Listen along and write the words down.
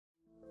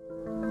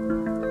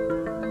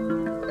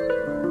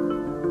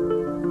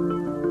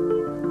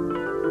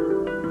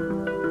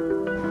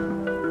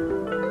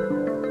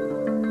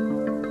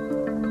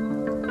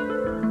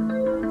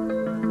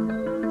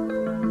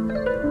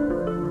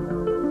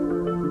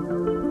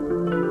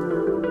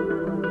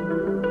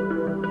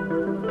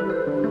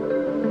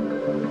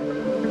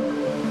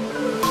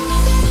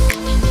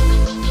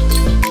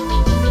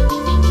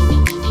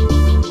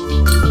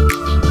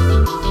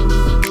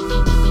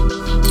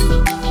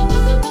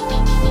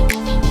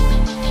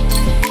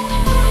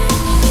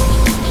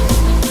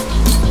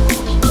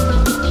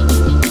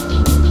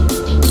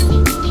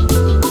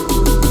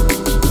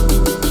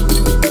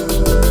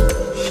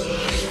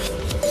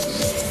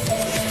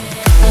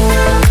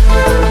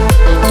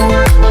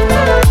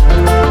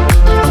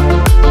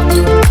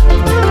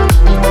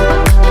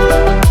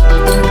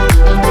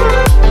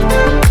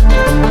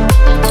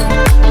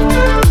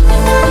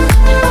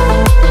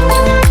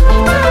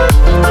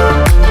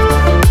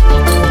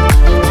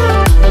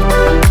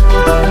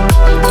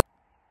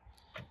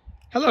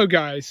Hello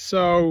guys,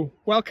 so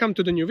welcome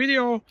to the new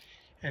video,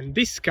 and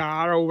this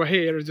car over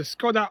here is the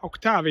ŠKODA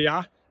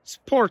OCTAVIA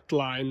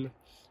Sportline.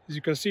 As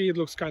you can see, it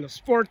looks kind of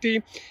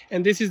sporty,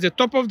 and this is the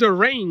top of the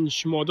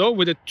range model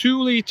with a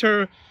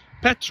 2-liter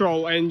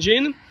petrol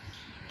engine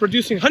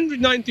producing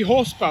 190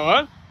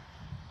 horsepower,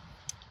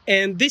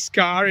 and this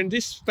car in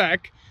this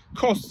spec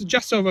costs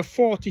just over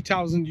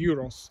 40,000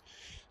 euros.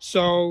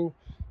 So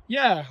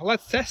yeah,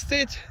 let's test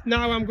it.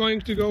 Now I'm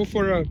going to go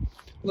for a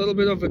little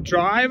bit of a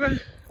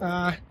drive.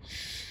 I'll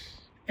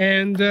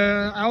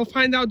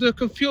find out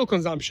the fuel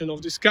consumption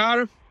of this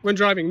car when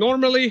driving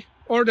normally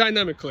or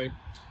dynamically.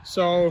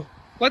 So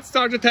let's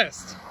start the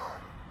test.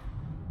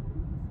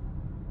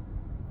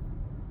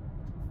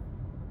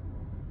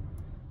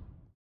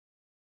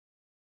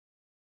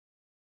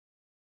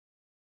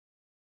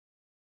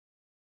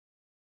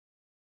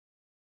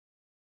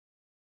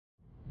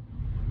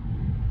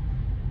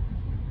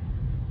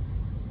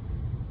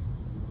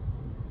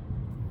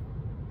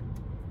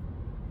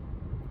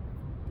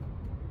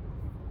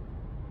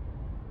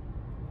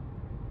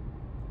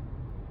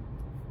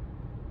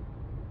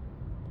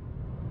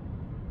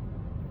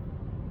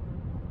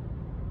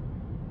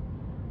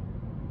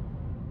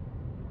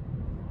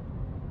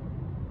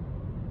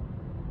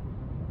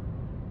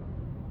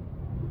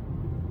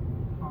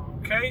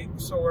 Okay,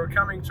 so we're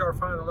coming to our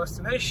final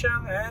destination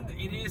and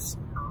it is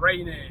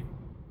raining.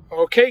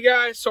 Okay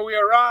guys, so we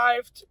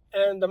arrived,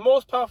 and the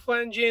most powerful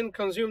engine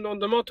consumed on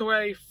the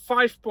motorway,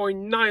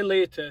 5.9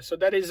 liters. So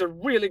that is a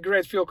really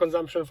great fuel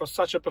consumption for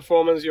such a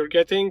performance you're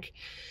getting.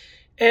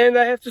 And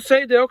I have to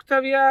say the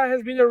Octavia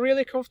has been a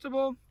really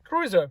comfortable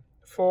cruiser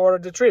for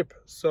the trip.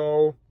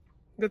 So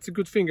that's a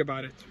good thing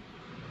about it.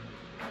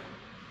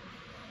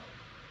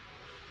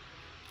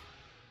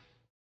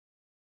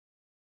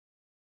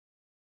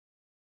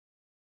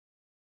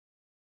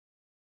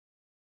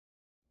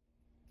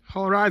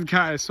 Alright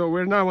guys, so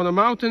we're now on a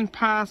mountain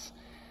pass,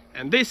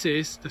 and this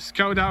is the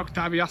ŠKODA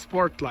OCTAVIA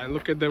Sportline.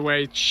 Look at the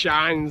way it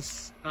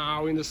shines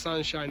now in the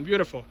sunshine,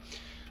 beautiful.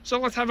 So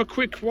let's have a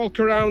quick walk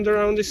around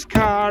this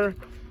car.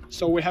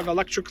 So we have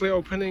electrically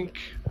opening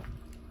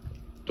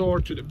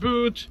door to the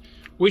boot,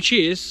 which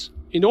is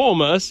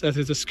enormous as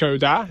it's a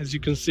ŠKODA, as you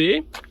can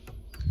see.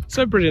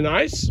 So pretty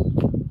nice.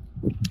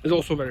 It's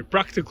also very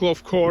practical,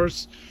 of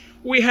course.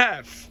 We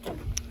have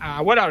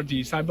what are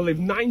these? I believe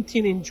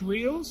 19-inch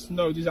wheels.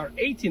 No, these are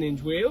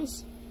 18-inch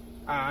wheels.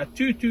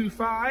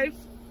 225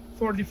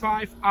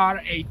 45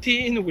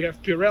 R18. We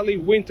have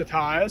Pirelli winter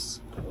tires.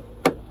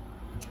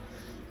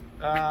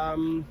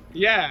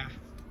 Yeah,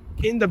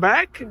 in the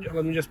back,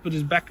 let me just put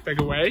this backpack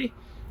away.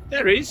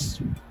 There is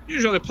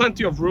usually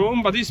plenty of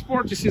room, but these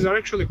Sportices are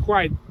actually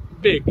quite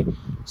big.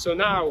 So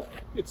now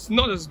it's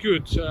not as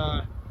good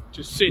to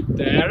sit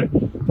there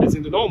as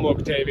in the normal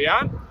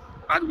Octavia.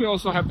 But we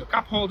also have the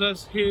cup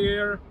holders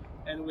here,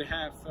 and we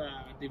have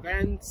the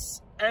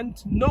vents,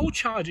 and no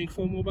charging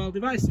for mobile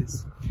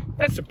devices.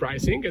 That's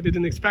surprising, I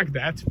didn't expect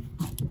that.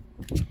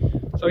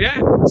 So yeah,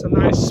 it's a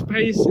nice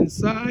space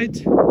inside.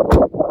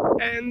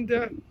 And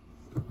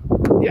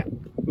yeah,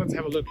 let's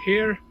have a look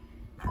here.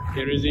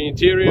 Here is the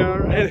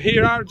interior, and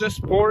here are the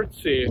sport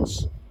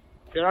seats.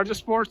 Here are the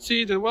sport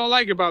seats, and what I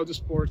like about the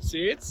sport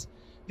seats,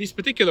 these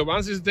particular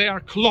ones, is they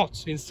are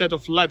cloth instead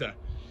of leather,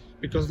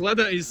 because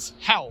leather is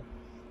hell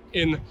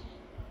in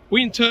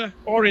winter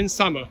or in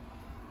summer.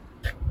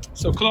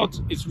 So cloth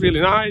is really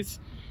nice.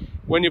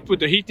 When you put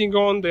the heating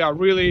on, they are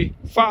really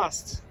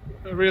fast,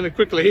 really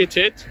quickly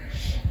heated.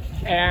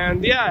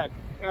 And yeah,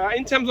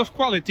 in terms of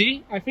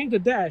quality, I think the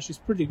dash is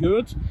pretty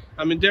good.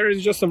 I mean, there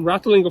is just some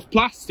rattling of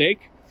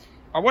plastic.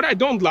 But what I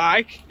don't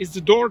like is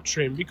the door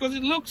trim, because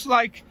it looks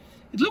like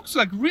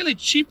really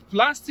cheap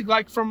plastic,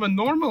 like from a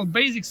normal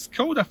basic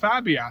ŠKODA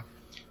Fabia.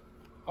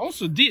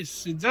 Also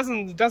this, it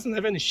doesn't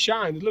have any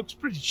shine. It looks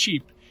pretty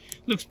cheap.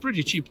 Looks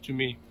pretty cheap to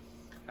me,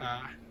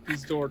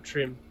 this door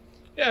trim.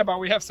 Yeah, but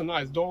we have some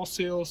nice door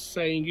sills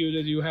saying you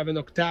that you have an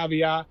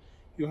Octavia.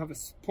 You have a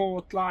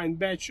Sportline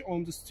badge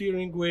on the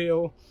steering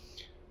wheel.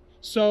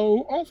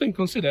 So all things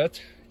considered,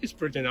 it's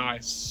pretty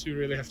nice, you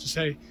really have to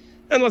say.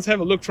 And let's have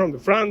a look from the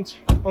front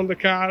on the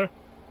car.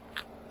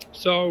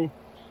 So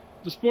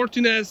the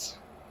sportiness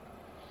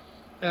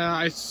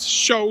is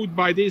showed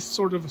by this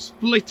sort of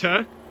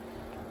splitter.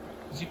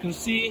 As you can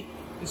see,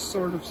 this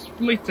sort of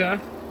splitter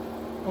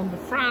on the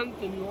front,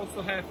 and you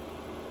also have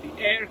the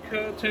air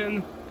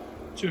curtain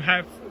to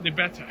have the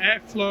better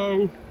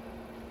airflow.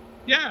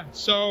 Yeah,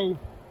 so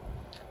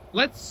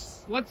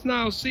let's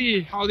now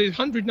see how this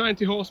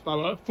 190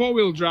 horsepower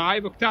four-wheel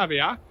drive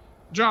Octavia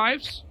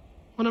drives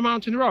on a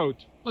mountain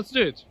road. Let's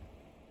do it.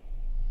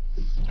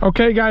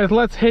 Okay guys,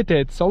 let's hit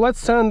it. So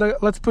let's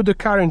put the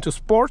car into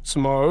sports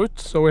mode,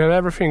 so we have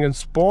everything in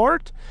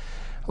sport.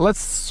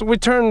 We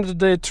turn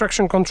the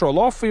traction control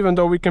off, even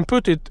though we can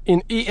put it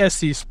in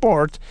ESC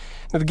Sport.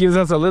 That gives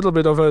us a little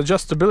bit of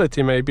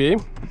adjustability maybe,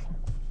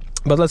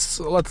 but let's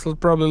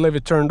probably leave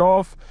it turned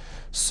off.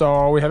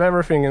 So we have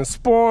everything in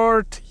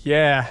sport.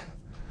 Yeah,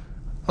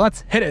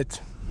 let's hit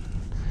it.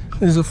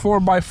 This is a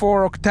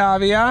 4x4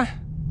 Octavia.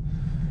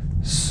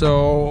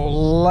 So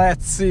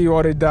let's see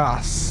what it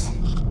does.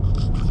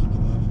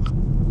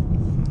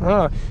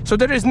 So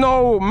there is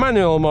no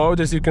manual mode,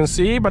 as you can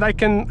see, but I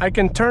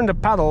can turn the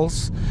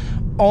pedals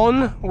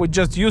on with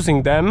just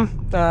using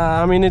them.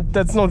 I mean,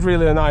 that's not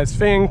really a nice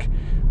thing,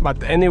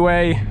 but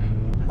anyway.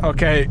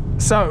 Okay,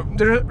 so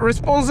the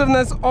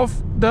responsiveness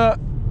of the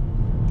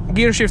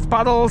gear shift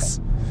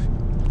pedals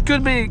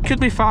could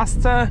be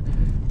faster.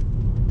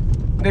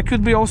 There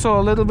could be also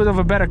a little bit of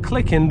a better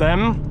click in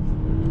them.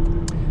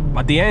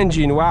 But the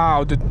engine,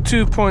 wow, the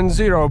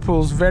 2.0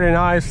 pulls very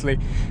nicely.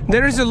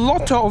 There is a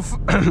lot of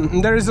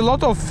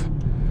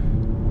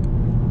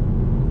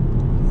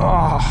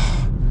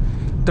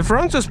the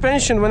front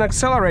suspension when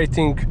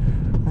accelerating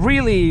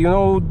really, you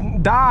know,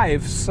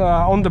 dives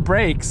on the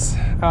brakes,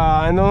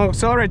 and on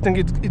accelerating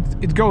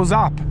it goes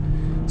up.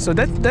 So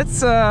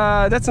that's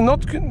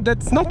not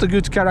a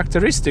good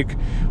characteristic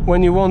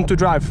when you want to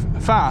drive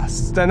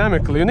fast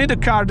dynamically. You need a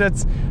car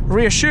that's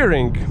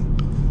reassuring.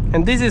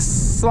 And this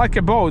is like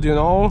a boat, you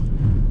know,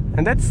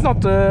 and that's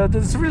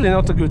really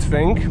not a good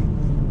thing.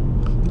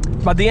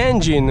 But the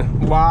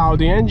engine, wow,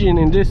 the engine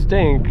in this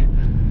thing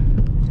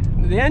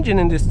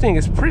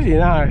is pretty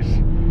nice.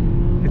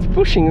 It's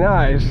pushing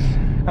nice.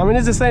 I mean,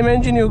 it's the same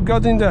engine you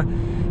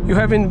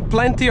have in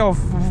plenty of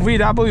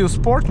VW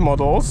sport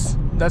models,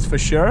 that's for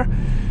sure.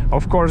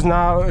 Of course,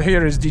 now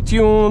here is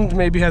detuned,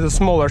 maybe has a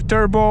smaller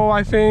turbo,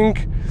 I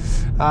think.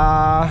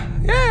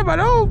 Yeah, but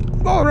all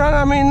around,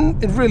 I mean,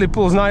 it really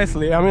pulls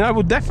nicely. I mean, I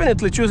would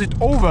definitely choose it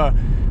over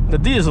the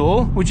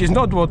diesel, which is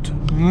not what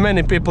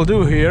many people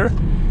do here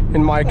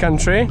in my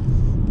country,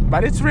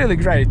 but it's really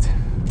great.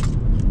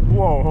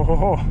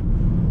 Whoa.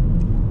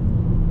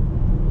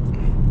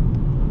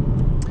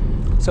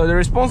 So the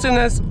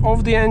responsiveness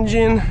of the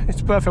engine,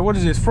 it's perfect. What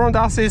is this? Front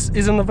assist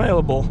isn't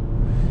available.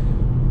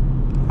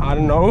 I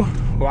don't know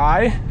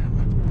why,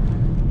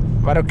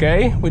 but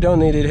okay, we don't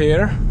need it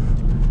here.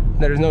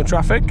 There is no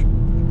traffic.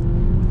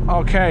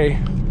 Okay,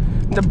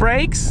 the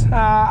brakes,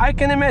 I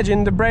can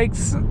imagine the brake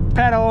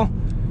pedal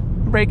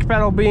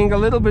being a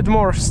little bit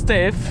more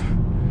stiff.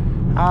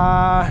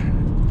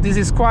 This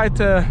is quite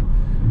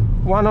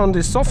one on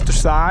the softer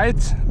side,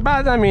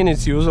 but I mean,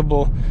 it's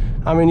usable.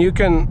 I mean, you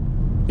can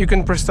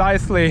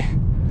precisely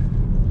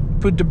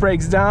put the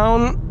brakes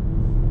down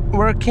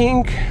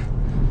working,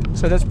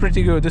 so that's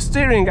pretty good. The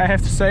steering, I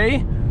have to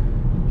say,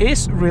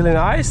 is really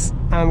nice.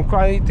 I'm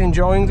quite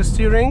enjoying the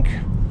steering.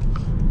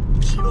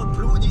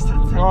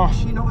 Oh.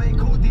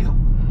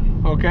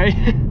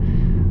 Okay,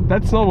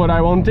 that's not what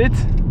I wanted.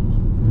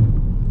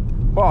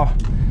 Wow.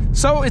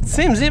 So it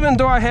seems, even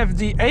though I have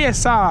the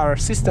ASR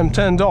system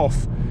turned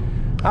off,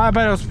 I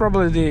bet it was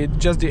probably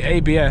just the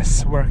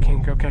ABS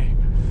working. Okay.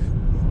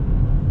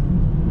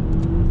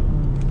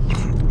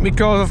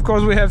 Because of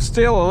course we have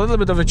still a little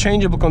bit of a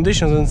changeable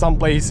conditions in some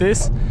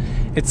places.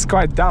 It's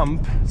quite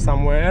damp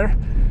somewhere.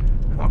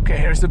 Okay,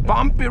 here's the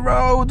bumpy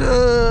road.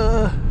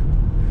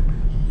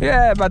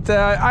 Yeah, but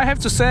I have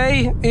to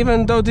say,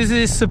 even though this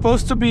is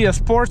supposed to be a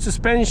sport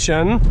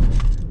suspension,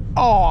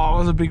 oh, it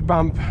was a big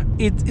bump.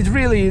 It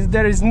really,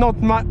 there is not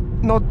much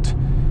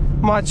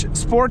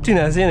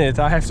sportiness in it,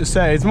 I have to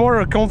say. It's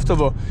more a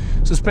comfortable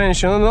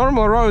suspension. On a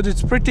normal road,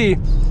 it's pretty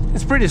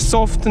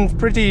soft and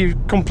pretty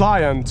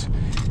compliant,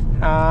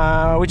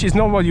 which is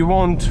not what you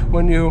want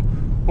when you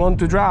want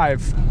to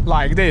drive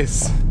like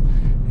this.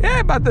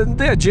 Yeah, but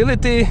the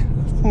agility,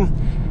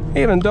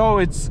 even though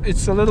it's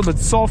a little bit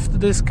soft,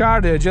 this car,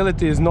 the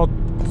agility is not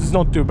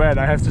too bad,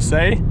 I have to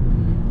say.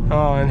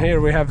 Oh, and here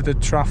we have the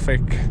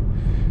traffic.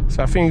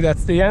 So I think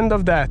that's the end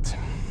of that.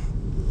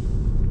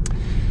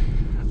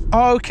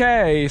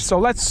 Okay, so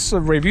let's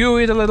review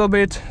it a little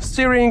bit.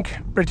 Steering,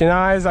 pretty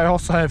nice. I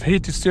also have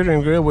heated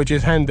steering wheel, which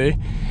is handy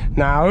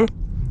now.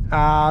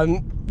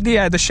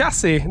 Yeah, the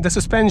chassis, the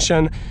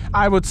suspension,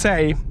 I would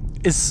say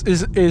is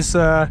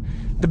the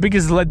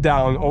biggest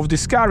letdown of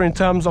this car in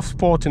terms of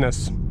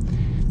sportiness.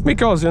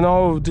 Because, you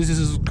know, this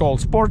is called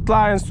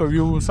Sportline,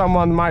 so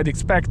someone might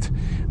expect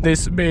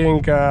this being,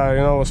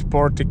 you know, a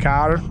sporty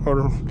car.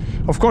 Or,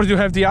 of course, you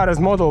have the RS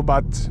model,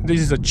 but this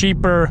is a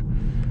cheaper,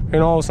 you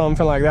know,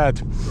 something like that.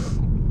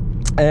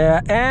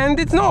 And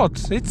it's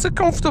not. It's a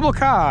comfortable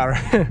car.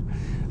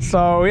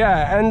 So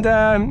yeah, and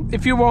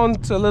if you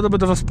want a little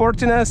bit of a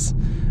sportiness,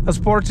 a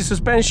sporty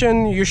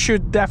suspension, you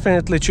should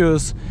definitely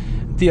choose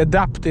the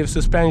adaptive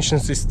suspension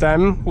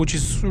system, which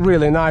is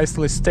really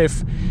nicely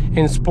stiff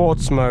in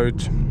sports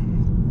mode.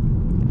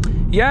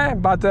 Yeah,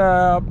 but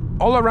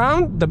all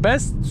around, the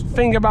best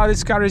thing about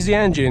this car is the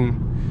engine.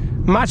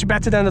 Much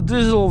better than the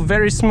diesel,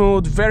 very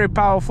smooth, very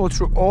powerful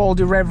through all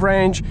the rev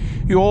range.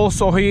 You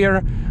also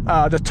hear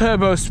the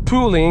turbo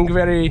spooling.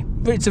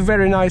 It's a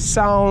very nice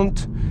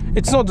sound.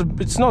 It's not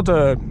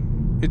the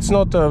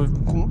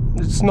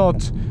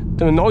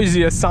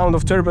noisiest sound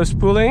of turbo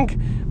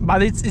spooling,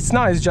 but it's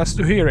nice just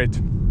to hear it.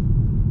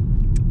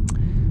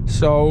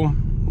 So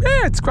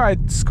yeah, it's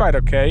quite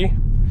okay.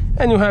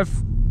 And you have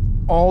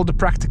all the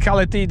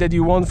practicality that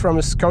you want from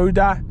a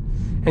ŠKODA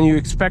and you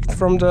expect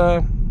from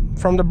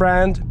the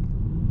brand.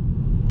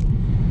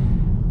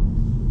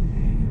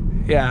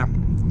 Yeah,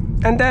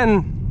 And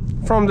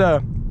then from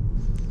the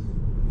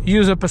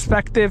user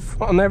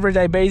perspective, on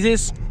everyday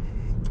basis,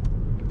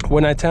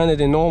 when I turn it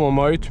in normal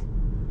mode,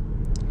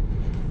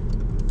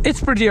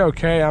 it's pretty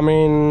okay. I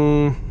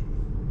mean,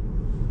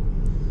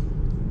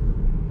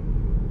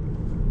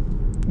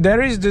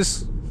 there is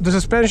this, the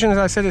suspension, as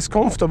I said, is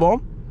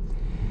comfortable,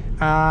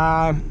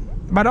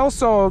 but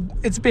also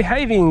its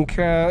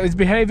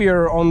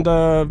behavior on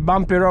the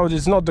bumpy road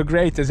is not the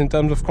greatest in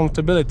terms of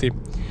comfortability.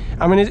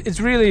 I mean, it's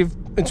really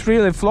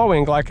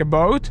flowing like a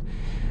boat,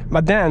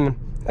 but then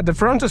the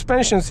front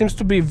suspension seems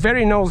to be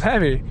very nose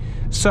heavy,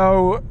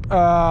 so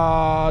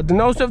the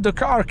nose of the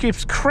car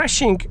keeps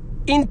crashing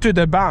into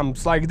the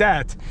bumps like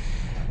that,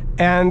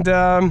 and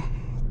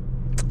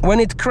when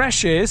it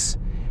crashes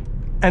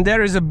and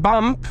there is a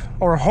bump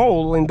or a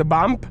hole in the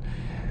bump,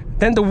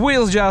 then the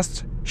wheels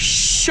just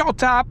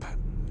shot up,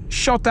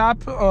 you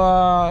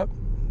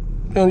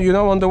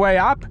know, on the way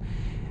up,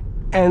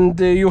 and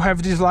you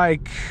have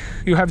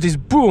this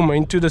boom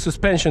into the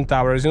suspension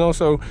towers, you know.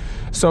 So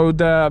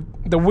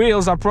the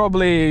wheels are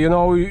probably, you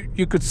know,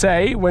 you could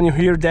say when you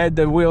hear that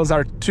the wheels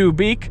are too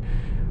big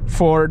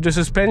for the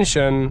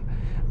suspension,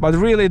 but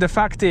really the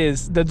fact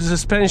is that the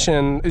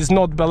suspension is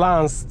not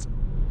balanced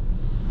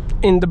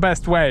in the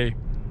best way.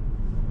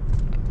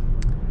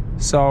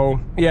 So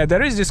yeah,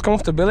 there is this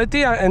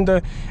comfortability,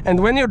 and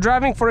when you're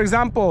driving, for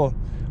example,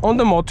 on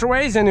the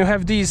motorways, and you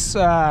have these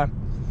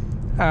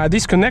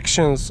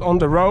connections on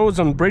the roads,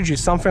 on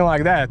bridges, something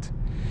like that.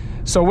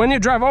 So when you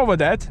drive over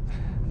that,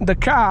 the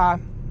car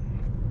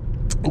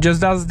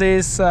just does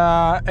this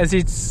as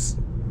it's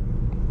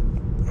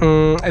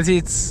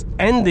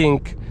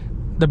ending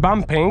the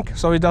bumping.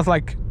 So it does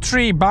like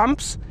 3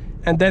 bumps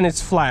and then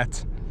it's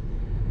flat.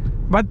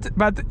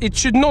 But it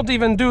should not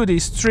even do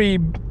these three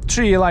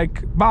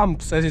like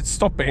bumps as it's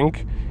stopping.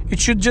 It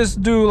should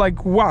just do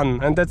like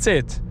 1 and that's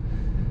it.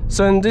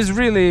 So, and this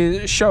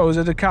really shows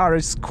that the car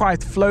is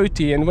quite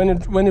floaty, and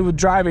when you would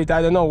drive it,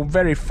 I don't know,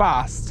 very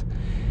fast,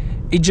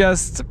 it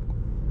just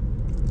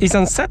is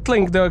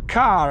unsettling the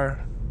car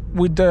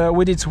with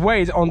its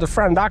weight on the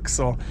front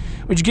axle,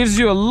 which gives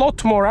you a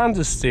lot more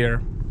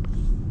understeer.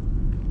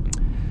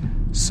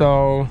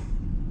 So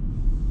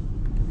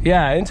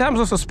yeah, in terms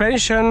of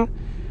suspension,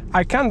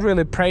 I can't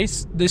really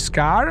praise this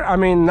car. I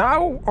mean,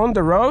 now on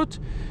the road,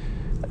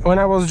 when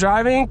I was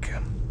driving,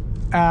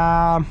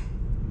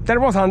 there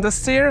was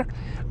understeer,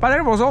 but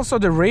there was also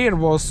the rear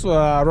was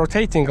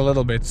rotating a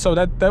little bit, so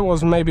that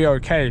was maybe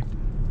okay.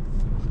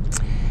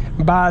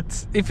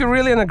 But if you're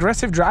really an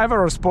aggressive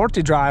driver or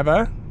sporty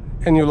driver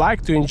and you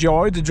like to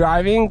enjoy the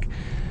driving,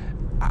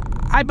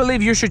 I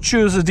believe you should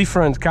choose a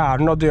different car,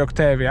 not the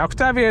Octavia.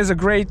 Octavia is a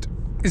great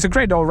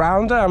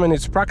all-rounder. I mean,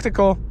 it's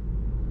practical.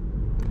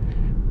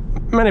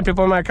 Many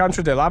people in my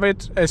country, they love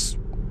it. As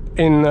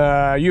in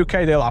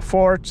UK, they love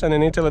Fords, and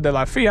in Italy, they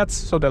love Fiats,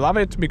 so they love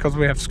it because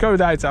we have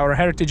ŠKODA, it's our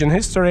heritage and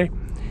history.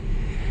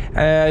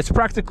 It's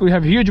practical. We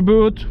have huge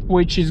boot,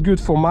 which is good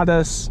for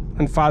mothers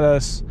and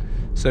fathers,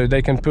 so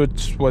they can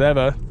put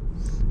whatever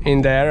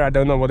in there. I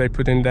don't know what they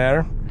put in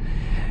there.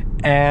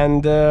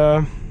 And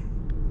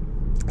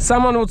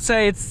someone would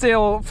say it's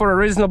still for a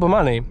reasonable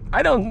money.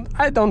 I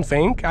don't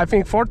think. I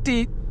think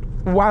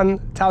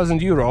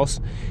 41,000 euros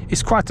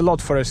is quite a lot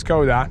for a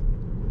ŠKODA.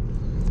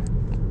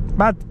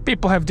 But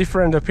people have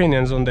different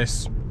opinions on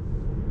this.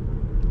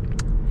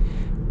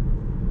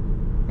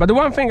 But the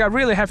one thing I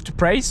really have to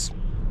praise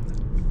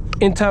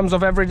in terms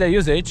of everyday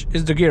usage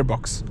is the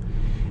gearbox.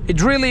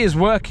 It really is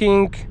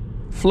working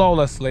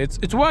flawlessly.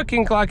 It's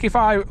working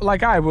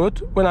like I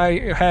would when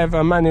I have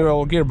a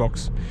manual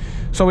gearbox.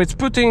 So it's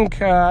putting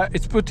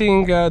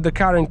the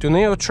car into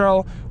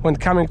neutral when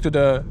coming to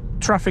the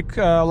traffic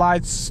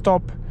lights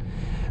stop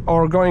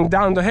or going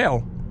down the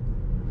hill.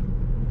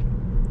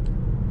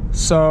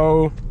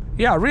 So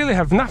yeah, I really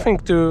have nothing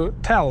to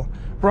tell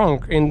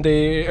wrong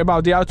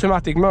about the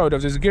automatic mode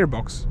of this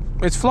gearbox.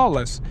 It's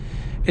flawless.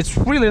 It's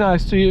really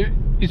nice,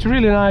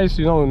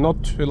 you know,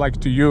 not to like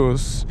to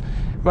use,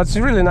 but it's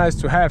really nice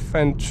to have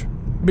and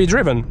be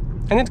driven.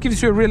 And it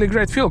gives you a really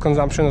great fuel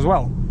consumption as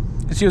well.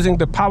 It's using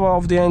the power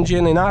of the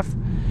engine enough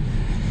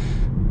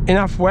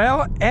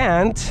well,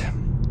 and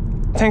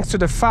thanks to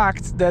the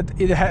fact that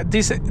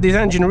this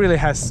engine really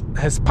has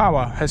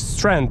power, has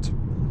strength.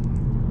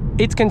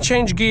 It can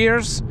change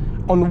gears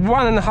on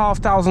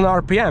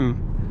 1,500 RPM,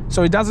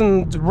 so it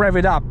doesn't rev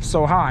it up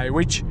so high,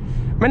 which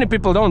many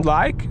people don't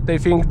like. They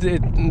think the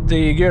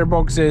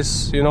gearbox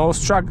is, you know,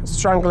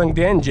 strangling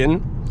the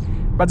engine,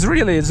 but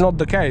really it's not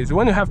the case.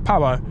 When you have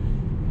power,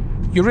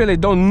 you really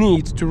don't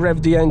need to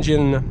rev the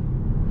engine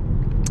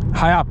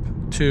high up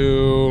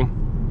to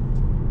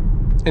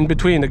in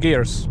between the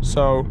gears.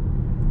 So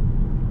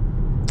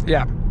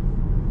yeah.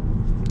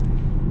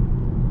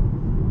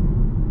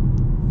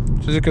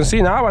 So as you can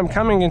see, now I'm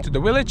coming into the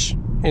village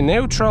in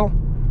neutral,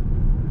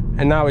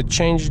 and now it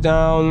changed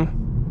down.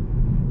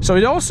 So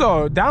it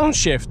also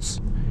downshifts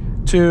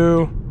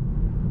to,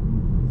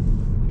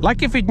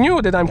 like if it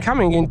knew that I'm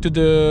coming into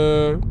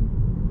the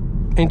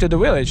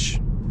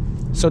village,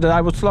 so that I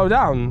would slow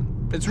down.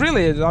 It's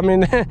really, I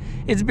mean,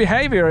 its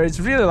behavior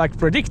is really like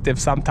predictive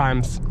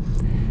sometimes.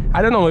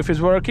 I don't know if it's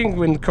working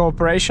in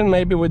cooperation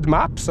maybe with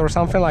maps or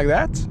something like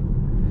that.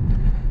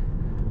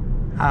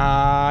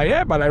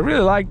 Yeah, but I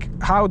really like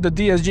how the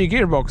DSG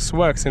gearbox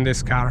works in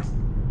this car.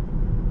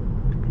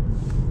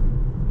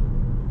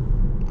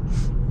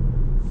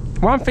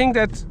 One thing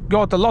that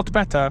got a lot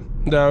better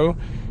though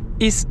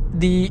is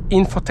the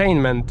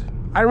infotainment.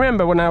 I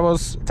remember when I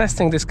was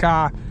testing this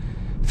car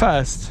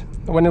first,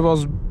 when it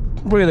was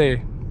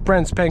really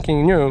brand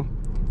spanking new,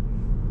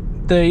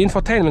 the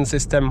infotainment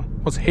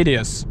system was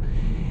hideous.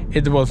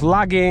 It was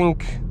lagging,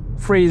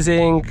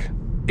 freezing,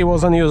 it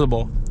was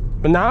unusable.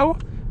 But now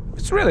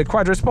it's really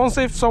quite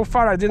responsive. So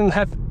far I didn't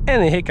have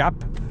any hiccup,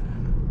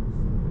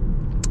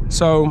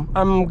 so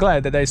I'm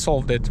glad that they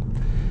solved it.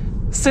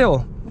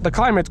 Still, the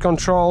climate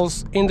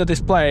controls in the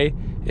display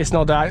is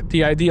not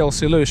the ideal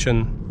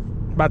solution,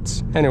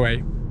 but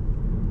anyway.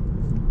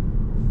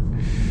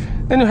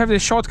 Then you have the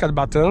shortcut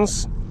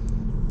buttons.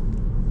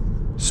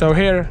 So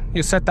here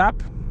you set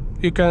up,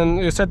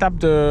 you set up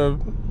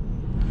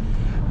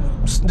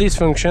these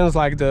functions,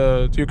 like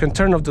you can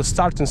turn off the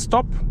start and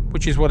stop,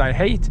 which is what I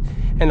hate,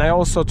 and I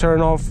also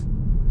turn off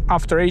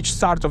after each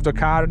start of the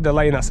car the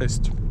lane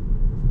assist.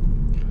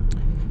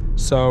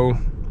 So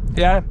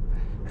yeah,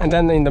 and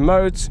then in the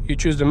modes you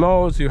choose the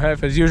modes. You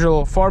have as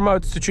usual 4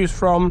 modes to choose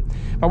from.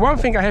 But one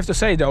thing I have to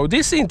say though,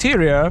 this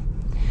interior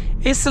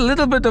is a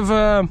little bit of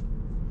a,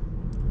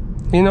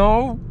 you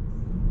know,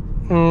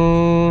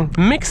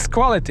 mixed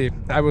quality,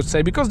 I would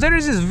say, because there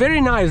is this very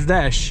nice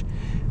dash,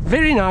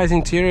 very nice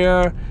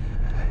interior,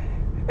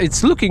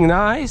 it's looking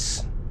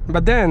nice,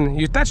 but then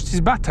you touch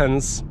these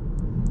buttons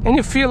and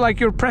you feel like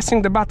you're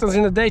pressing the buttons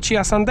in the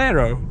Dacia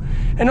Sandero.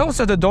 And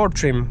also the door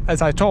trim,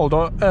 as I told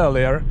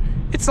earlier,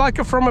 it's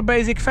like from a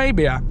basic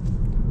Fabia,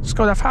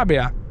 ŠKODA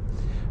Fabia.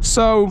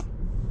 So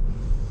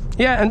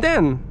yeah, and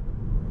then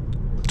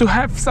to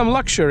have some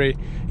luxury,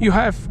 you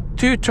have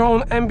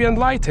 2-tone ambient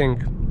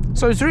lighting.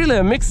 So it's really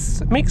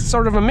a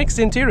sort of a mixed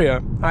interior,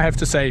 I have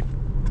to say.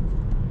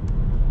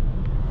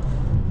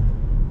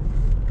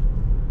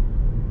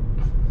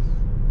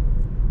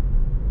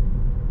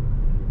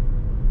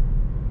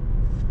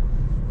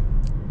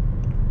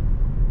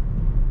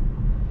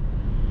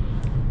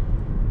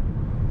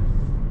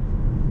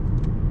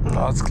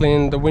 Let's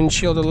clean the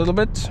windshield a little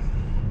bit.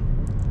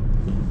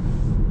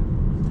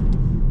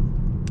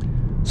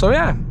 So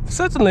yeah,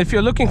 certainly if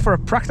you're looking for a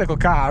practical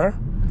car,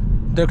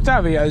 the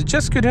Octavia is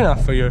just good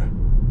enough for you.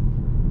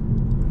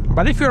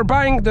 But if you're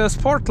buying the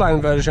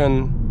Sportline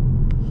version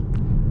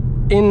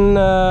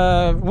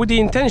with the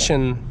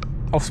intention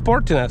of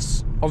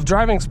sportiness, of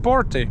driving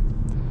sporty,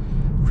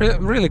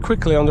 really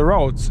quickly on the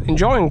roads,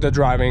 enjoying the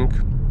driving,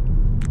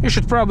 you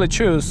should probably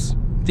choose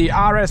the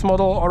RS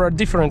model or a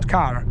different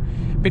car,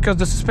 because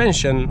the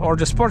suspension or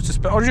the sport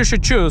suspension, or you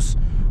should choose,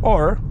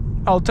 or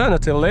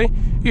alternatively,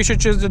 you should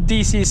choose the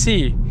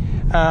DCC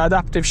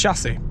adaptive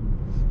chassis,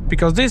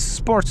 because this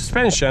sport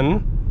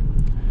suspension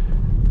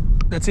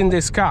that's in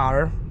this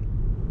car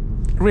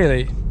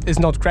really is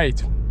not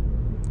great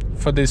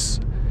for this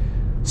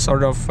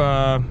sort of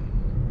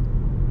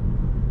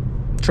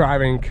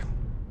driving.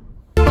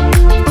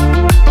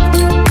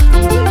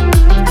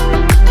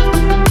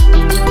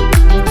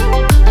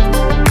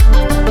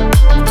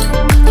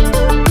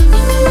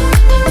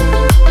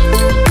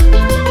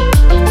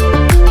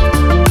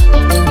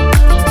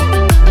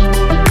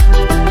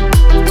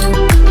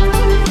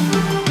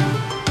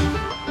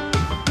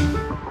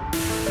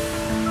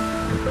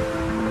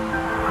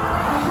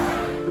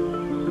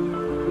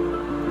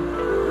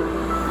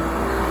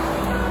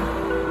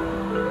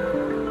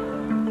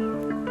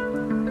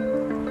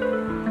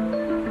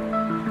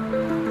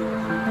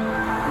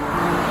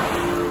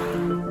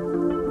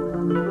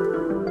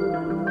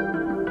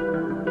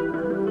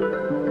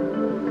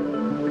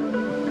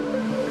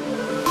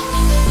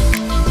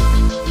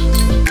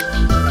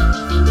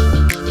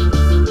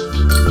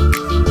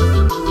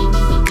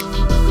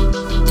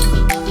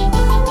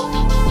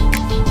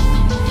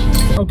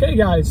 Okay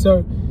guys,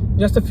 so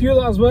just a few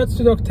last words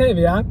to the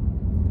Octavia.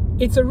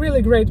 It's a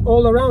really great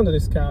all-around of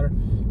this car.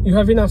 You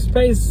have enough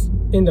space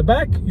in the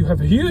back, you have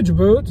a huge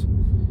boot,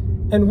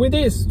 and with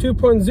this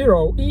 2.0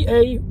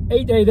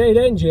 EA888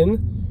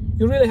 engine,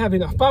 you really have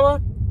enough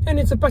power, and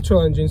it's a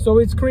petrol engine, so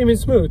it's creamy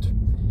smooth.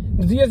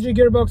 The DSG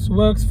gearbox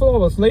works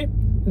flawlessly.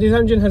 This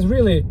engine has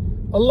really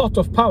a lot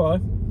of power,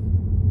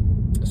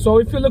 so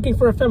if you're looking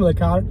for a family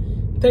car,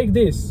 take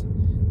this.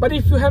 But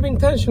if you have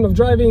intention of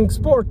driving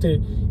sporty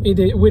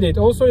with it,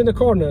 also in the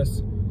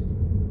corners,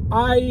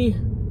 my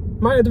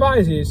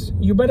advice is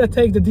you better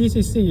take the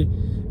DCC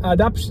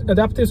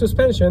adaptive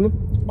suspension,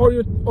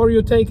 or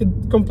you take a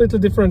completely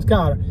different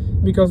car,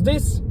 because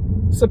this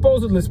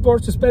supposedly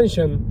sport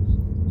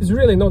suspension is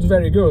really not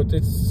very good.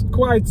 It's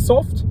quite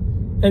soft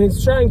and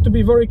it's trying to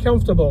be very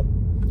comfortable.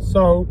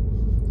 So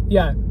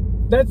yeah,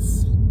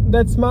 that's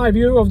my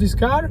view of this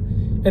car,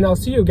 and I'll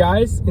see you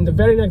guys in the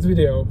very next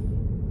video.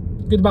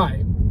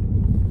 Goodbye.